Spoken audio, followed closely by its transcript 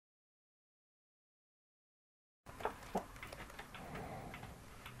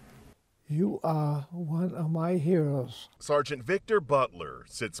You are one of my heroes. Sergeant Victor Butler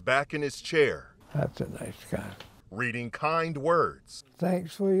sits back in his chair. That's a nice guy. Reading kind words.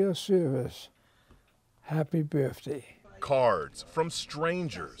 Thanks for your service. Happy birthday. Cards from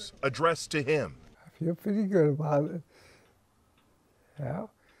strangers addressed to him. I feel pretty good about it. Yeah.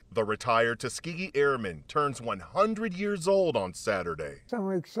 The retired Tuskegee Airman turns 100 years old on Saturday.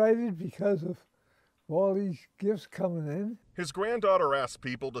 I'm excited because of all these gifts coming in. His granddaughter asked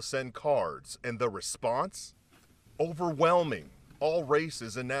people to send cards, and the response? Overwhelming. All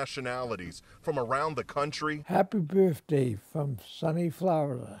races and nationalities from around the country. Happy birthday from sunny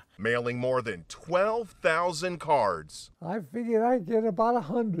Florida. Mailing more than 12,000 cards. I figured I'd get about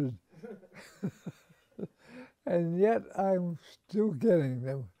 100. And yet I'm still getting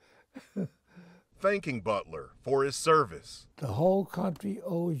them. Thanking Butler for his service. The whole country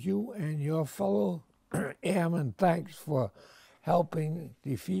owes you and your fellow airmen thanks for helping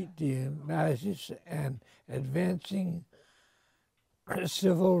defeat the Nazis and advancing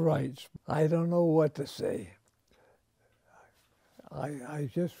civil rights. I don't know what to say. I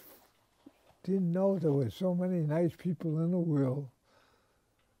just didn't know there were so many nice people in the world,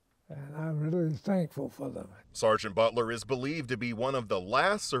 and I'm really thankful for them. Sergeant Butler is believed to be one of the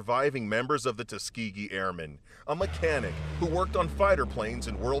last surviving members of the Tuskegee Airmen, a mechanic who worked on fighter planes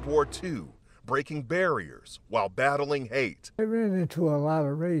in World War II, breaking barriers while battling hate. I ran into a lot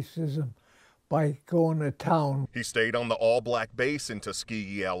of racism by going to town. He stayed on the all-black base in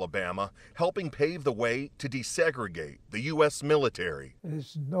Tuskegee, Alabama, helping pave the way to desegregate the U.S. military.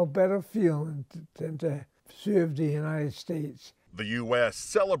 There's no better feeling than to serve the United States. The U.S.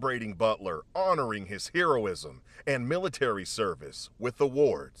 celebrating Butler, honoring his heroism and military service with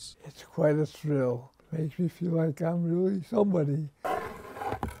awards. It's quite a thrill. Makes me feel like I'm really somebody.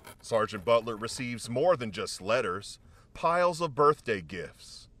 Sergeant Butler receives more than just letters, piles of birthday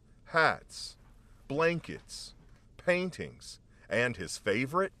gifts, hats, blankets, paintings, and his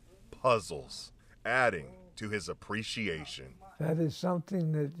favorite, puzzles, adding to his appreciation. That is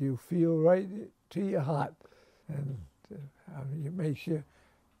something that you feel right to your heart, and it makes you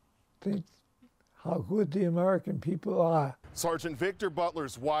think how good the American people are. Sergeant Victor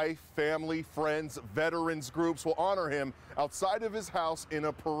Butler's wife, family, friends, veterans groups will honor him outside of his house in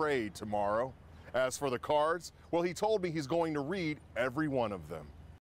a parade tomorrow. As for the cards, well, he told me he's going to read every one of them.